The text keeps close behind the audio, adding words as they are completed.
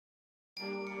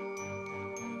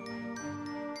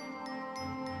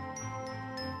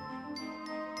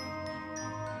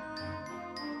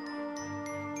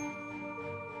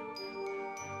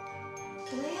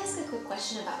quick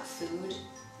question about food.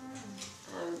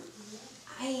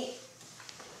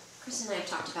 Kristen and I have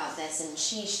talked about this, and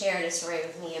she shared a story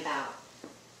with me about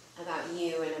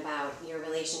you and about your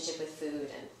relationship with food.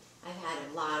 And I've had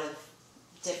a lot of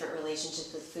different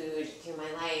relationships with food through my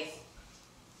life,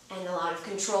 and a lot of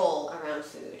control around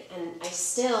food. And I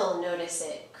still notice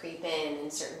it creep in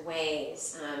certain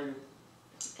ways.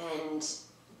 And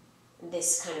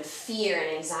this kind of fear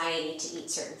and anxiety to eat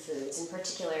certain foods, in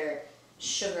particular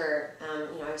sugar.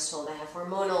 I was told I have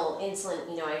hormonal insulin,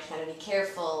 I've got to be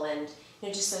careful, and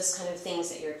just those kind of things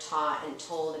that you're taught and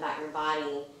told about your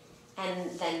body.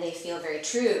 And then they feel very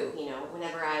true.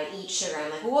 Whenever I eat sugar, I'm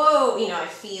like, whoa, I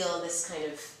feel this kind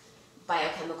of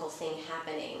biochemical thing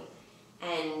happening.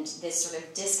 And this sort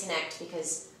of disconnect,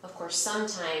 because, of course,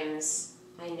 sometimes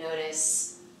I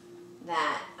notice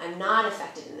that I'm not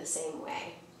affected in the same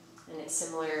way. And it's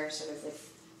similar sort of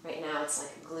with, right now it's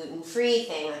like a gluten-free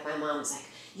thing. Like my mom's like,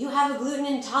 you have a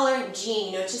gluten-intolerant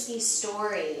gene. It's just these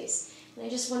stories. And I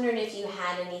just wondered if you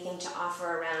had anything to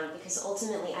offer around, because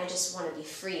ultimately I just want to be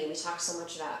free. We talk so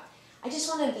much about, I just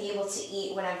want to be able to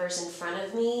eat whatever's in front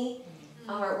of me,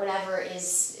 or whatever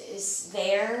is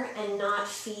there, and not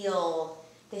feel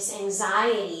this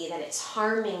anxiety that it's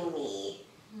harming me,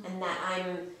 and that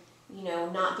I'm,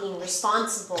 not being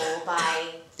responsible by,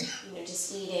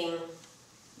 just eating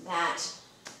that,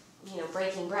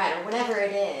 breaking bread, or whatever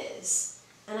it is.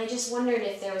 And I just wondered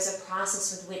if there was a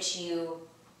process with which you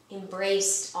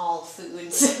embraced all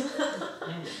foods.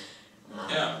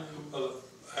 Yeah, well,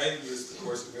 I use the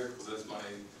Course in Miracles as my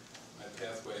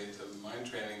pathway to mind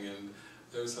training, and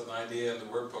there's an idea in the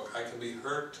workbook: I can be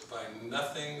hurt by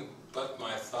nothing but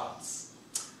my thoughts.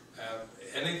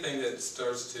 Anything that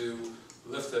starts to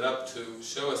lift it up to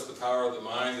show us the power of the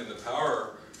mind and the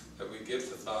power that we give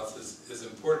to thoughts is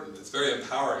important. It's very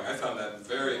empowering. I found that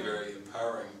very, very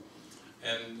empowering.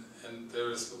 And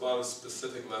there's a lot of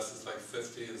specific lessons like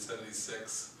 50 and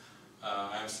 76.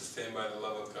 I am sustained by the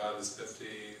love of God is 50.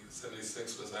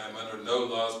 76 was I am under no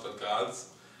laws but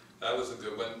God's. That was a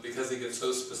good one, because he gets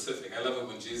so specific. I love it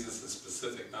when Jesus is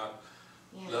specific, not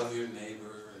love your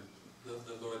neighbor and love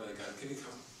the Lord thy God. Give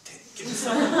me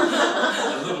something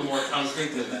a little more concrete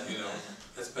than that,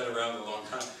 that's been around a long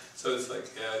time. So it's like,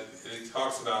 he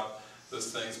talks about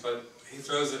those things, but he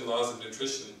throws in laws of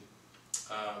nutrition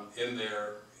in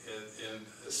there, in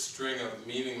a string of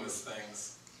meaningless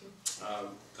things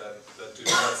that do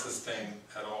not sustain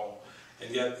at all.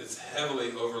 And yet it's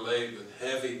heavily overlaid with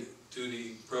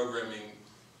heavy-duty programming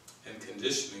and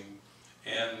conditioning.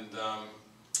 And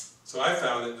so I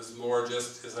found it was more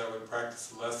just as I would practice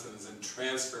the lessons and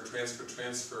transfer,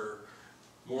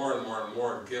 more and more and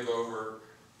more, give over,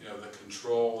 the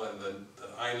control and the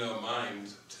I know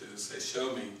mind to say,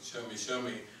 show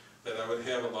me, that I would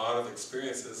have a lot of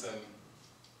experiences, and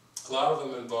a lot of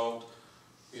them involved,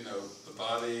 the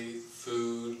body,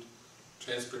 food,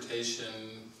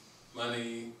 transportation,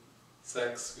 money,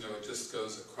 sex, it just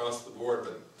goes across the board,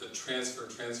 but the transfer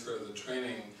of the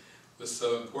training was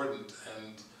so important.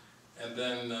 And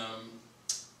then,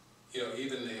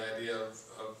 even the idea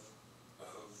of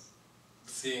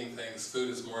seeing things, food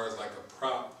is more as like a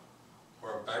prop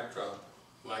or a backdrop,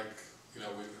 like, we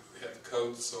have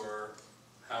coats or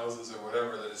houses or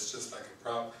whatever, that it's just like a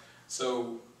prop.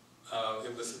 So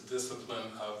it was a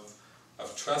discipline of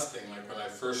trusting. Like when I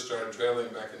first started traveling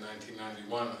back in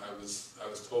 1991, I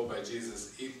was told by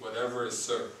Jesus, eat whatever is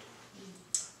served.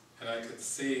 And I could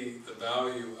see the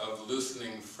value of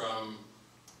loosening from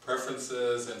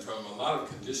preferences and from a lot of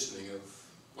conditioning of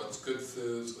what's good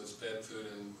foods, what's bad food,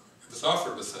 and it was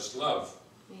offered with such love.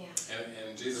 Yeah.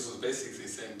 And Jesus was basically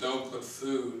saying, don't put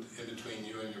food in between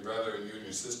you and your brother and you and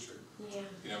your sister.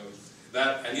 Yeah.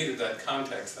 That I needed that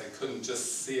context. I couldn't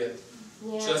just see it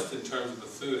just in terms of the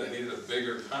food. I needed a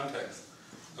bigger context,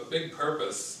 a big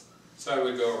purpose. So I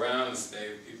would go around and stay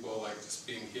with people, like just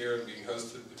being here and being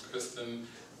hosted with Kristen,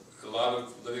 a lot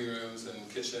of living rooms and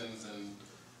kitchens and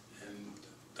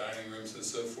dining rooms and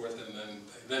so forth, and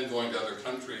then going to other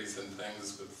countries and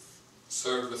things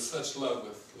served with such love,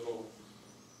 with little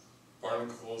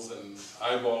barnacles and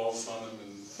eyeballs on them,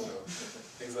 and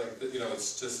things like that.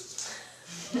 It's just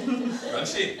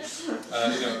crunchy.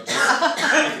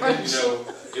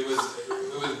 It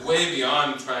was way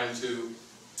beyond trying to.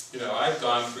 I've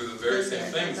gone through the very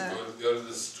same things. Go to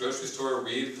this grocery store,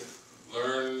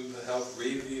 learn the health,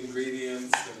 read the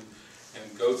ingredients,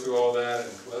 and go through all that,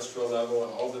 and cholesterol level,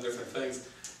 and all the different things.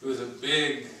 It was a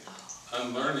big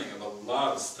unlearning of a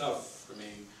lot of stuff for me,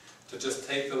 to just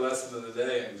take the lesson of the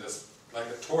day and just, like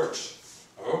a torch,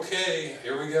 okay,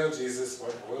 here we go, Jesus,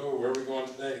 whoa, where are we going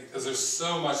today? Because there's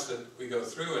so much that we go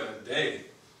through in a day.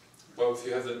 well, if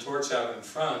you have the torch out in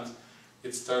front,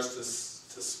 it starts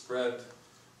to spread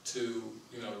to,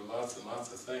 you know, lots and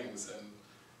lots of things,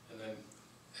 and then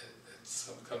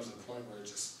it comes to a point where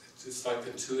it's like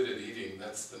intuitive eating.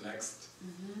 That's the next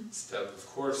step. Of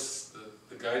course,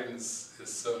 the guidance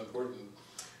is so important.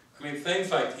 I mean,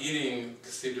 things like eating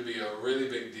seem to be a really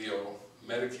big deal.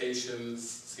 Medications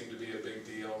seem to be a big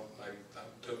deal. Like,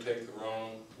 don't take the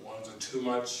wrong ones, or too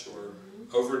much, or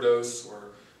overdose,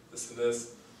 or this and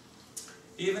this.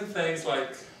 Even things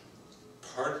like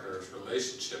partners,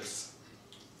 relationships.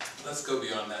 Let's go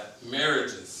beyond that.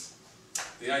 Marriages.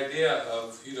 The idea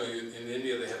of, you know, in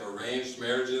India they have arranged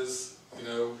marriages, you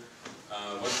know.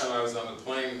 One time I was on the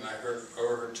plane and I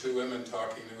overheard two women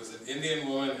talking. There was an Indian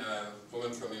woman and a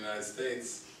woman from the United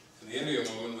States. And the Indian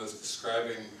woman was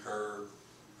describing her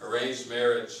arranged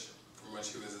marriage from when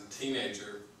she was a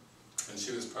teenager, and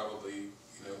she was probably,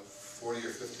 you know, 40 or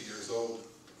 50 years old,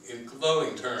 in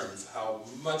glowing terms, how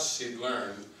much she'd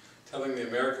learned, telling the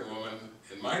American woman,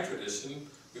 in my tradition,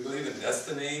 we believe in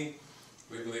destiny,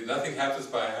 we believe nothing happens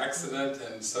by accident,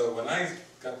 and so when I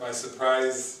got my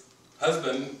surprise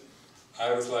husband,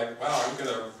 I was like, wow, I'm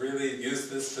going to really use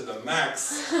this to the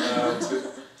max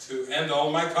to end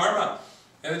all my karma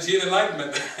and achieve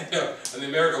enlightenment. You know, and the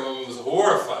American woman was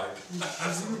horrified,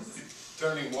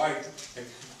 turning white.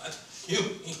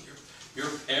 Your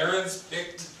parents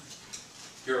picked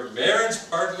your marriage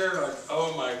partner? Like,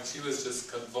 oh my, she was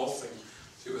just convulsing.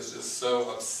 She was just so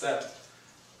upset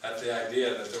at the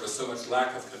idea that there was so much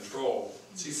lack of control.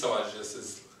 She saw it just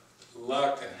as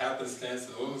luck and happenstance,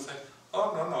 and the woman said,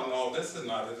 oh, no, this is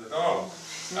not it at all.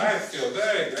 I feel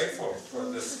very grateful for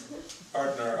this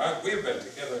partner. We've been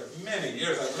together many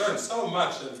years. I've learned so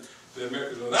much. And the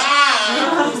Americans were,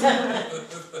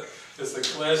 it's a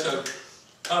clash of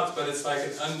thoughts, but it's like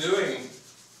an undoing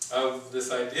of this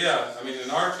idea. I mean, in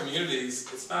our communities,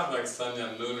 it's not like sun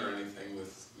and moon or anything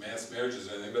with mass marriages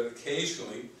or anything, but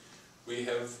occasionally we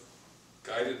have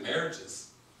guided marriages.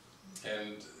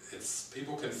 And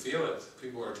people can feel it.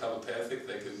 People are telepathic.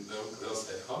 They'll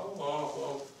say,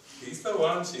 oh, he's the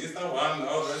one, she's the one.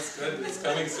 Oh, that's good. It's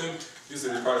coming soon.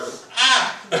 Usually it's part of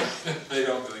it. They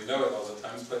don't really know it all the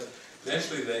times, but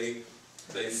eventually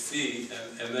they see,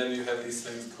 and then you have these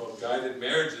things called guided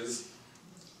marriages,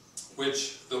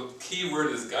 which the key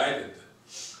word is guided,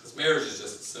 because marriage is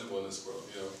just a symbol in this world.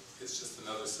 You know, it's just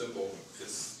another symbol.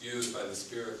 It's used by the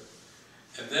Spirit.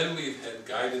 And then we've had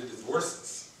guided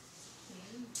divorces.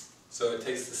 So it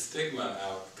takes the stigma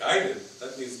out. Guided,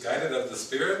 that means guided of the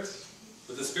Spirit.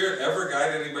 Would the Spirit ever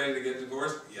guide anybody to get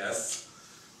divorced? Yes.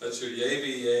 Let your yea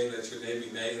be yea, let your nay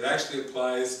be nay. It actually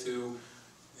applies to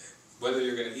whether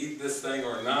you're going to eat this thing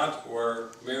or not,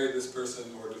 or marry this person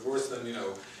or divorce them. You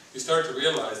know, you start to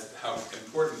realize how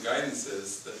important guidance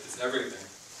is, that it's everything.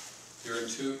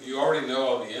 You already know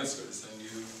all the answers, and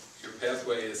your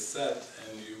pathway is set,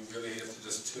 and you really have to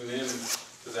just tune in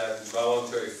to that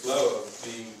involuntary flow of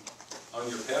being on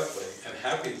your pathway and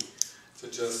happy to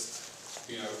just,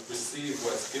 you know, receive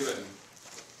what's given.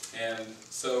 And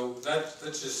so that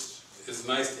just is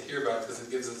nice to hear about, because it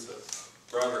gives us a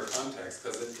broader context,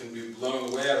 because it can be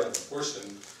blown way out of proportion.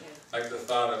 Yeah. Like the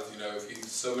thought of, you know, if you eat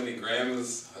so many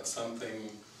grams of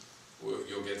something,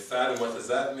 you'll get fat, and what does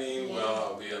that mean? Yeah. Well,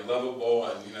 I'll be unlovable,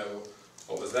 and, you know,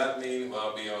 what does that mean? Well,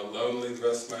 I'll be lonely the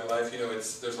rest of my life. You know,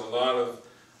 there's a lot of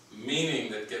meaning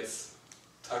that gets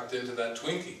tucked into that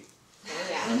twinkie. Oh,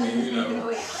 yeah. I mean, you know, oh,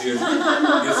 yeah.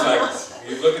 it's like,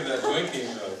 you look at that twinkie and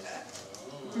you're like,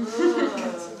 oh,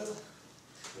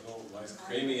 little nice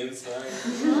creamy inside.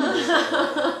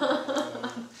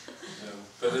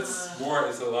 But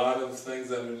it's a lot of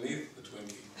things underneath the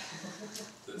twinkie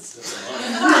that's in the mind.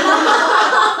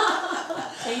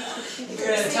 You're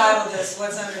going to title this,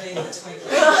 What's Underneath the Twinkie?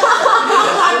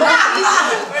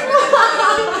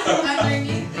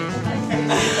 Underneath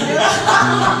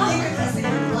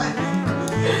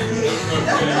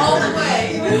all the way.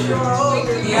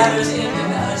 The other's in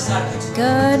and the other side.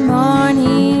 Good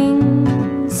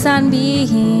morning,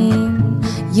 sunbeam.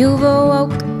 You've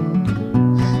awoke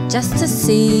just to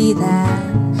see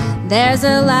that there's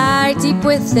a light deep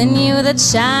within you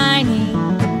that's shining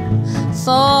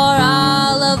for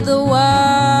all of the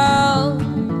world